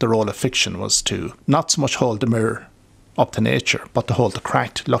that the role of fiction was to not so much hold the mirror up to nature, but to hold the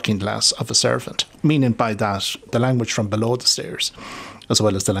cracked looking glass of a servant, meaning by that the language from below the stairs as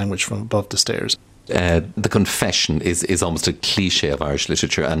well as the language from above the stairs. The confession is almost a cliche of Irish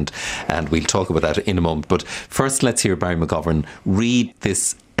literature, and we'll talk about that in a moment. But first, let's hear Barry McGovern read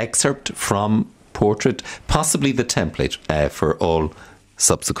this excerpt from Portrait, possibly the template for all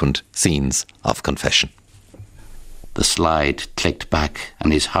subsequent scenes of confession. The slide clicked back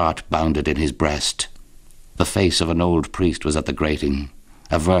and his heart bounded in his breast. The face of an old priest was at the grating,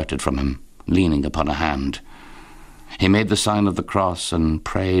 averted from him, leaning upon a hand. He made the sign of the cross and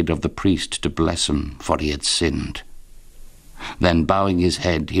prayed of the priest to bless him, for he had sinned. Then, bowing his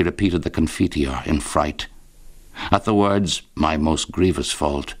head, he repeated the Confiteor in fright. At the words, "my most grievous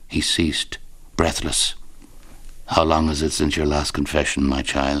fault," he ceased, breathless. "How long is it since your last confession, my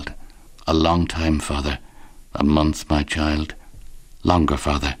child?" "A long time, Father." "A month, my child?" "Longer,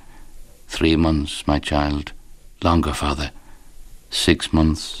 Father." 3 months, my child." "Longer, Father." 6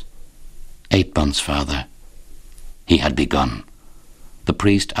 months. 8 months, Father. He had begun. The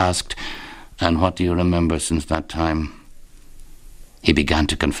priest asked, "And what do you remember since that time?" He began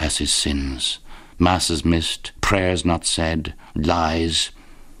to confess his sins. Masses missed, prayers not said, lies.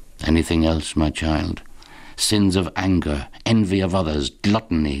 "Anything else, my child?" "Sins of anger, envy of others,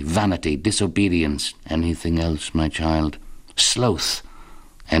 gluttony, vanity, disobedience." "Anything else, my child?" "Sloth."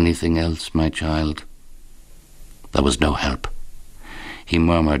 "Anything else, my child?" There was no help. He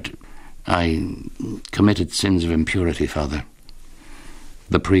murmured, "I committed sins of impurity, Father."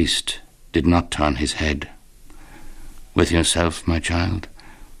 The priest did not turn his head. "With yourself, my child?"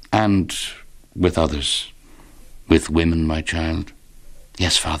 "And with others." "With women, my child?"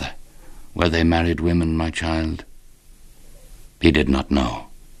 "Yes, Father." "Were they married women, my child?" He did not know.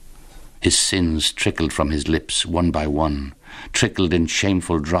 His sins trickled from his lips one by one, trickled in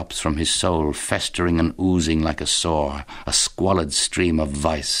shameful drops from his soul, festering and oozing like a sore, a squalid stream of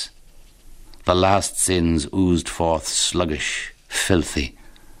vice. The last sins oozed forth sluggish, filthy.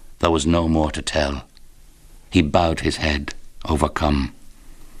 There was no more to tell. He bowed his head, overcome.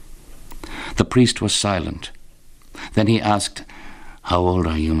 The priest was silent. Then he asked, "How old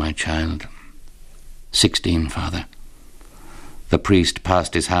are you, my child?" 16, Father." The priest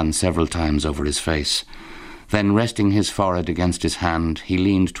passed his hand several times over his face. Then, resting his forehead against his hand, he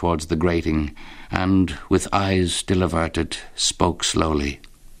leaned towards the grating and, with eyes still averted, spoke slowly.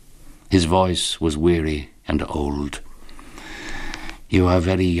 His voice was weary and old. "You are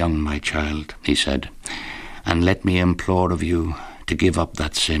very young, my child," he said, "and let me implore of you to give up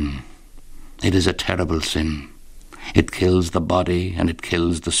that sin. It is a terrible sin. It kills the body and it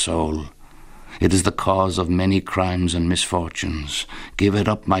kills the soul. It is the cause of many crimes and misfortunes. Give it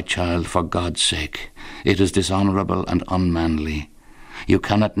up, my child, for God's sake. It is dishonourable and unmanly. You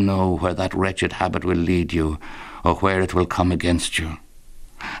cannot know where that wretched habit will lead you, or where it will come against you.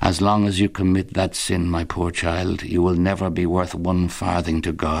 As long as you commit that sin, my poor child, you will never be worth 1 farthing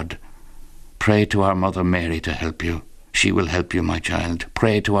to God. Pray to our Mother Mary to help you. She will help you, my child.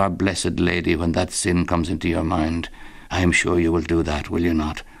 Pray to our Blessed Lady when that sin comes into your mind. I am sure you will do that, will you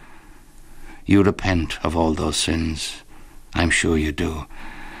not? You repent of all those sins. I am sure you do.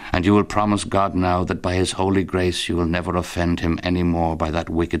 And you will promise God now that by his holy grace you will never offend him any more by that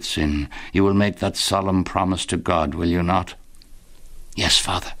wicked sin. You will make that solemn promise to God, will you not? Yes,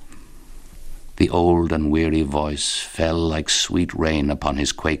 Father. The old and weary voice fell like sweet rain upon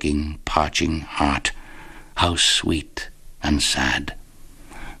his quaking, parching heart. How sweet and sad.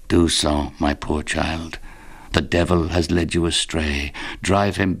 Do so, my poor child. The devil has led you astray.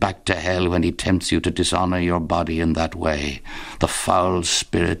 Drive him back to hell when he tempts you to dishonour your body in that way. The foul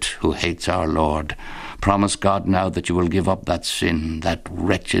spirit who hates our Lord. Promise God now that you will give up that sin, that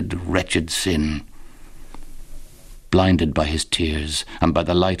wretched, wretched sin. Blinded by his tears and by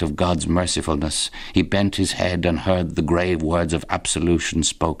the light of God's mercifulness, he bent his head and heard the grave words of absolution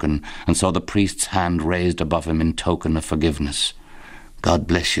spoken, and saw the priest's hand raised above him in token of forgiveness. God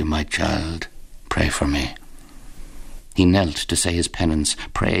bless you, my child. Pray for me. He knelt to say his penance,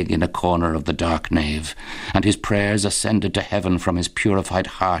 praying in a corner of the dark nave, and his prayers ascended to heaven from his purified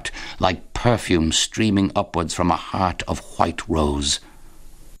heart like perfume streaming upwards from a heart of white rose.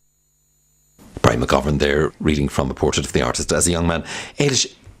 Barry McGovern there, reading from A Portrait of the Artist as a Young Man.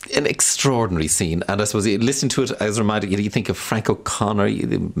 Éilis, an extraordinary scene, and I suppose listening to it, I was reminded, you think of Frank O'Connor,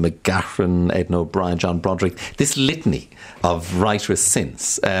 McGuinness, Aidan O'Brien, John Broderick, this litany of writers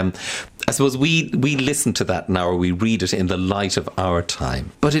since. I suppose we listen to that now, or we read it in the light of our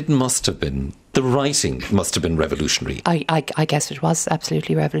time, but it must have been, the writing must have been revolutionary. I guess it was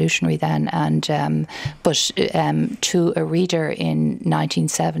absolutely revolutionary then, and but to a reader in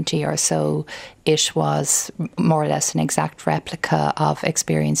 1970 or so, it was more or less an exact replica of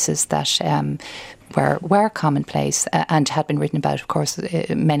experiences that were commonplace and had been written about, of course,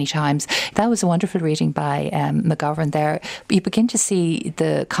 many times. That was a wonderful reading by McGovern there. You begin to see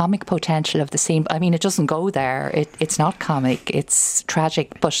the comic potential of the scene. I mean, it doesn't go there. It's not comic, it's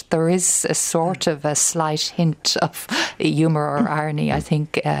tragic, but there is a sort of a slight hint of humour or irony, I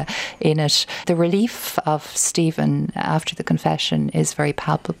think, in it. The relief of Stephen after the confession is very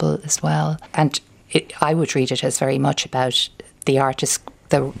palpable as well. And I would read it as very much about the artist,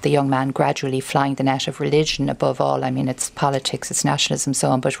 the young man gradually flying the net of religion above all. I mean, it's politics, it's nationalism, so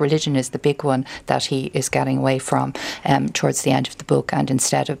on, but religion is the big one that he is getting away from towards the end of the book. And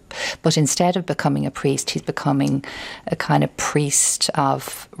instead of becoming a priest, he's becoming a kind of priest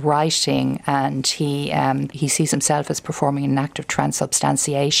of writing, and he sees himself as performing an act of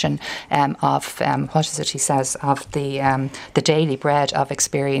transubstantiation of what is it he says, of the daily bread of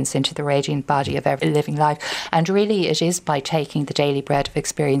experience into the radiant body of every living life. And really it is by taking the daily bread of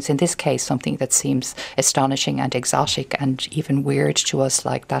experience, in this case something that seems astonishing and exotic and even weird to us,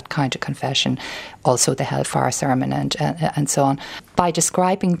 like that kind of confession, also the Hellfire Sermon and so on, by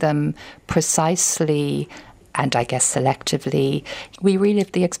describing them precisely and I guess selectively, we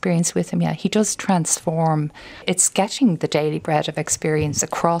relive the experience with him. Yeah, he does transform. It's getting the daily bread of experience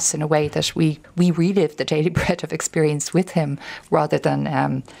across in a way that we relive the daily bread of experience with him rather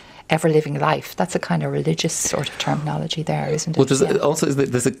than ever living life. That's a kind of religious sort of terminology there, isn't it? Well,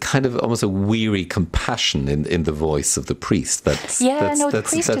 there's a kind of almost a weary compassion in the voice of the priest. The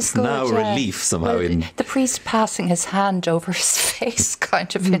priest is good, now relief somehow. The priest passing his hand over his face,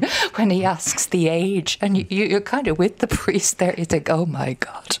 kind of when he asks the age, and you're kind of with the priest there. You think, oh my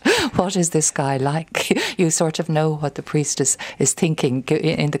God, what is this guy like? You sort of know what the priest is thinking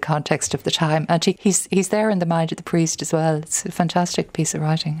in the context of the time, and he's there in the mind of the priest as well. It's a fantastic piece of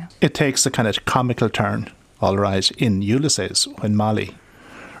writing. It takes a kind of comical turn, all right, in Ulysses when Molly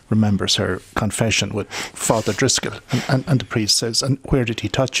remembers her confession with Father Driscoll, and the priest says, and where did he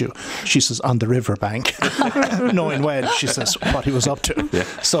touch you? She says, on the riverbank. Knowing well, she says, what he was up to. Yeah.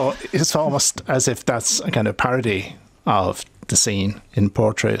 So it's almost as if that's a kind of parody of the scene in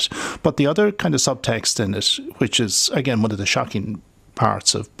Portrait. But the other kind of subtext in it, which is, again, one of the shocking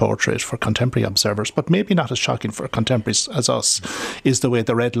parts of Portrait for contemporary observers, but maybe not as shocking for contemporaries as us, is the way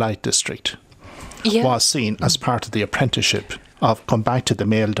the red light district was seen as part of the apprenticeship of, come back to the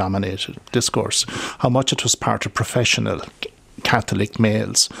male-dominated discourse, how much it was part of professional Catholic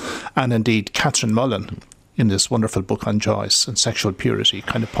males. And indeed, Catherine Mullen, in this wonderful book on Joyce and sexual purity,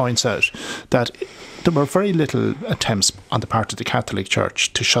 kind of points out that there were very little attempts on the part of the Catholic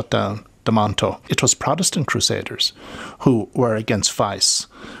Church to shut down the Manto. It was Protestant crusaders who were against vice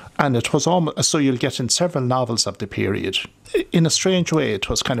And it was almost, so you'll get in several novels of the period. In a strange way, it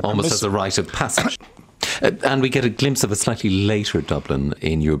was kind of almost as a rite of passage. And we get a glimpse of a slightly later Dublin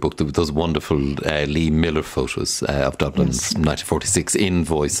in your book, those wonderful Lee Miller photos of Dublin 1946 in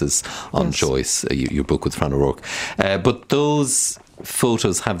Voices on Joyce, your book with Fran O'Rourke. But those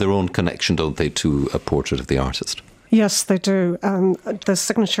photos have their own connection, don't they, to a portrait of the artist? Yes, they do. The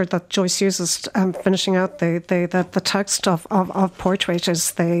signature that Joyce uses, finishing out the text of portrait,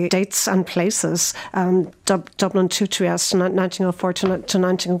 is the dates and places. Dublin 22S, 1904 to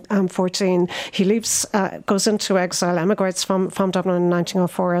 1914. He leaves, goes into exile, emigrates from Dublin in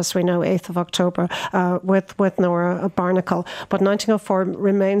 1904, as we know, 8th of October, with Nora Barnacle. But 1904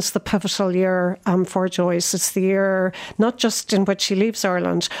 remains the pivotal year for Joyce. It's the year not just in which he leaves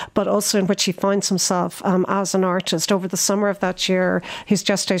Ireland, but also in which he finds himself as an artist. Over the summer of that year, he's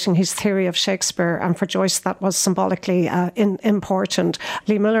gestating his theory of Shakespeare, and for Joyce that was symbolically important.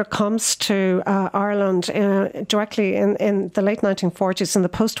 Lee Miller comes to Ireland directly in the late 1940s, in the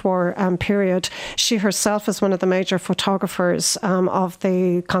post-war period. She herself is one of the major photographers of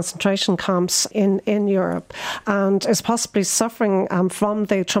the concentration camps in Europe, and is possibly suffering from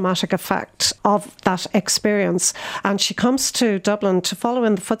the traumatic effect of that experience. And she comes to Dublin to follow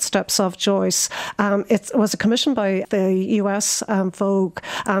in the footsteps of Joyce. It was a commission by the US Vogue,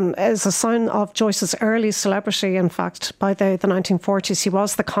 and as a sign of Joyce's early celebrity. In fact, by the 1940s, he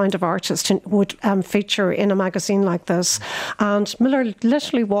was the kind of artist who would feature in a magazine like this. And Miller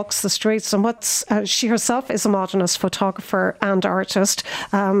literally walks the streets, and she herself is a modernist photographer and artist,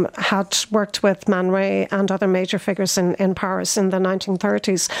 had worked with Man Ray and other major figures in Paris in the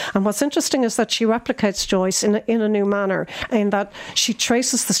 1930s. And what's interesting is that she replicates Joyce in a new manner, in that she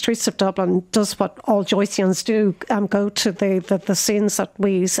traces the streets of Dublin, does what all Joyceans do, go to the scenes that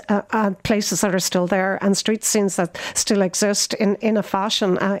and places that are still there, and street scenes that still exist in a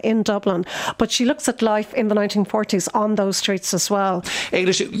fashion in Dublin. But she looks at life in the 1940s on those streets as well.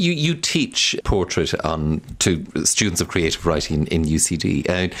 Éilis, you teach portrait to students of creative writing in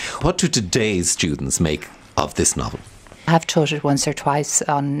UCD. What do today's students make of this novel? I've taught it once or twice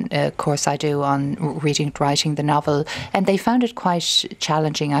on a course I do on reading and writing the novel, and they found it quite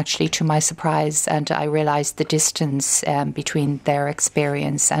challenging, actually, to my surprise. And I realised the distance between their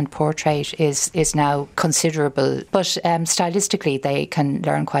experience and portrait is now considerable. But stylistically, they can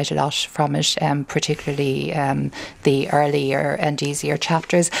learn quite a lot from it, particularly the earlier and easier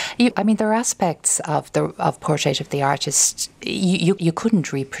chapters. There are aspects of portrait of the artist you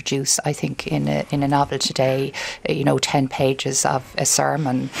couldn't reproduce, I think, in a novel today. 10 pages of a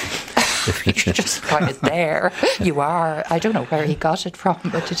sermon. You're just kind of there. You are. I don't know where he got it from,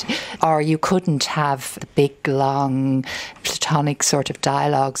 or you couldn't have the big, long, Platonic sort of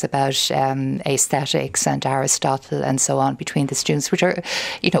dialogues about aesthetics and Aristotle and so on between the students, which are,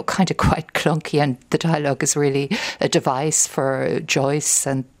 kind of quite clunky, and the dialogue is really a device for Joyce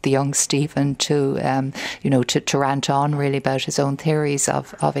and the young Stephen to rant on really about his own theories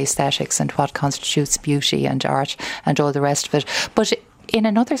of aesthetics and what constitutes beauty and art and all the rest of it. But in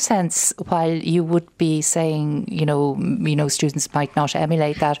another sense, while you would be saying, students might not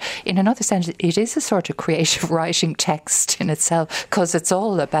emulate that, in another sense, it is a sort of creative writing text in itself, because it's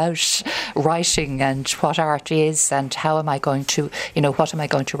all about writing and what art is and how am I going to, what am I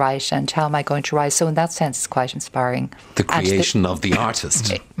going to write and how am I going to write. So in that sense, it's quite inspiring. The creation of the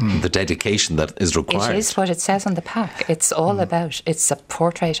artist, the dedication that is required. It is what it says on the pack. It's all about, it's a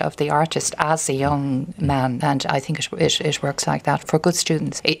portrait of the artist as a young man, and I think it works like that for good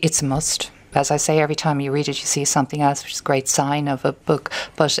students. It's a must. As I say, every time you read it, you see something else, which is a great sign of a book.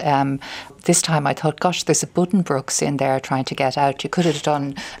 But this time I thought, gosh, there's a Buddenbrooks in there trying to get out. You could have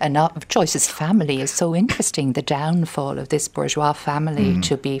done Joyce's family is so interesting, the downfall of this bourgeois family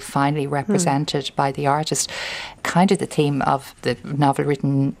to be finally represented by the artist. Kind of the theme of the novel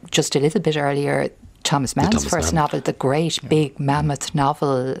written just a little bit earlier, Thomas Mann's first novel, the great big mammoth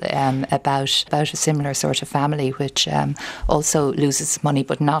novel about a similar sort of family, which also loses money,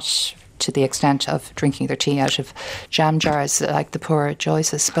 but not to the extent of drinking their tea out of jam jars like the poor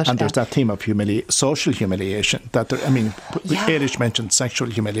Joyces. And there's that theme of social humiliation. Éilis mentioned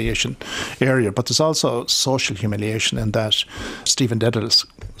sexual humiliation earlier, but there's also social humiliation in that Stephen Dedalus,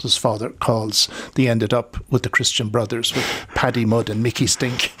 his father, calls the ended up with the Christian Brothers, with Paddy Mudd and Mickey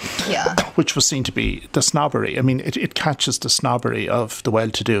Stink, which was seen to be the snobbery. It catches the snobbery of the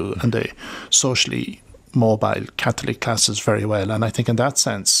well-to-do and the socially mobile Catholic classes very well. And I think in that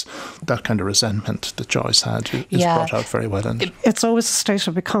sense, that kind of resentment that Joyce had is brought out very well. And it's always a state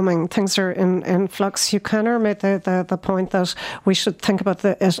of becoming. Things are in flux. Hugh Kenner made the point that we should think about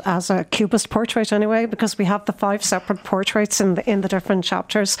it as a cubist portrait anyway, because we have the 5 separate portraits in the different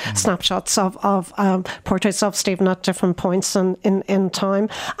chapters, snapshots of portraits of Stephen at different points in time.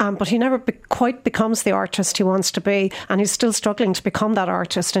 But he never quite becomes the artist he wants to be, and he's still struggling to become that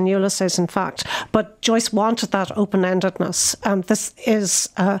artist in Ulysses, in fact. But Joyce wanted that open-endedness. This is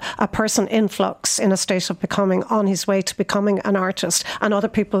a person in flux, in a state of becoming, on his way to becoming an artist, and other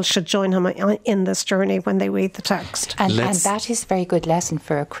people should join him in this journey when they read the text. And that is a very good lesson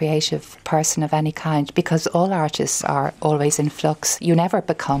for a creative person of any kind, because all artists are always in flux. You never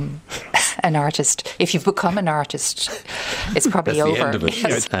become an artist. If you've become an artist, it's probably That's over. the end of it.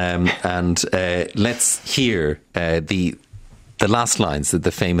 Yes. Let's hear the last lines,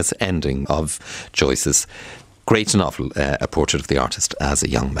 the famous ending of Joyce's great novel, A Portrait of the Artist as a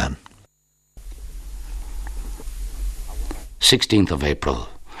Young Man. 16th of April.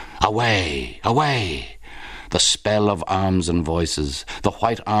 Away, away! The spell of arms and voices, the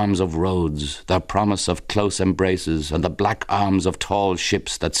white arms of roads, their promise of close embraces, and the black arms of tall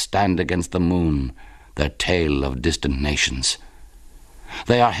ships that stand against the moon, their tale of distant nations.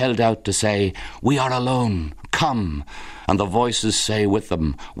 They are held out to say, "We are alone, come," and the voices say with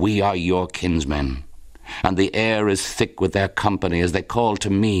them, "We are your kinsmen." And the air is thick with their company as they call to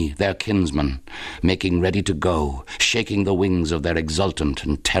me, their kinsman, making ready to go, shaking the wings of their exultant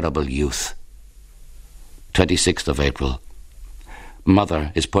and terrible youth. 26th of April.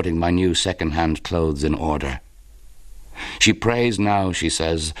 Mother is putting my new second-hand clothes in order. She prays now, she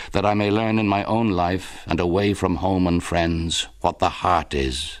says, that I may learn in my own life and away from home and friends what the heart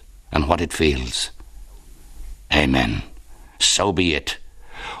is and what it feels. Amen. So be it.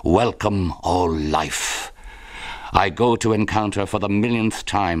 Welcome, O life. I go to encounter for the millionth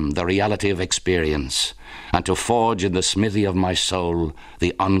time the reality of experience, and to forge in the smithy of my soul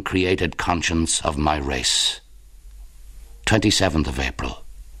the uncreated conscience of my race. 27th of April.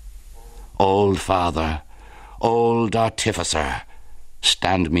 Old Father, old Artificer,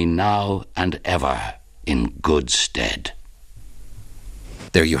 stand me now and ever in good stead.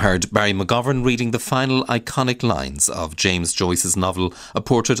 There you heard Barry McGovern reading the final iconic lines of James Joyce's novel A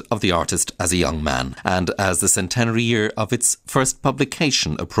Portrait of the Artist as a Young Man. And as the centenary year of its first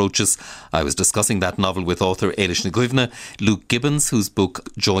publication approaches, I was discussing that novel with author Éilis Ní Dhuibne, Luke Gibbons, whose book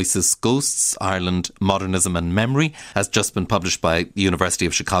Joyce's Ghosts, Ireland, Modernism and Memory has just been published by the University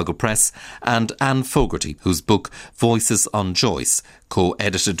of Chicago Press, and Anne Fogarty, whose book Voices on Joyce,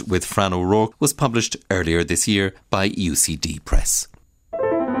 co-edited with Fran O'Rourke, was published earlier this year by UCD Press.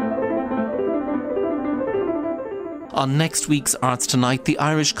 On next week's Arts Tonight, the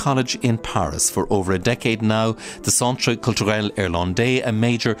Irish College in Paris. For over a decade now, the Centre Culturel Irlandais, a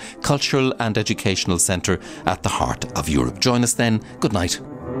major cultural and educational centre at the heart of Europe. Join us then. Good night.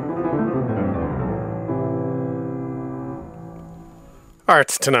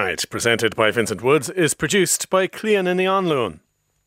 Arts Tonight, presented by Vincent Woods, is produced by Clian in the Onloon.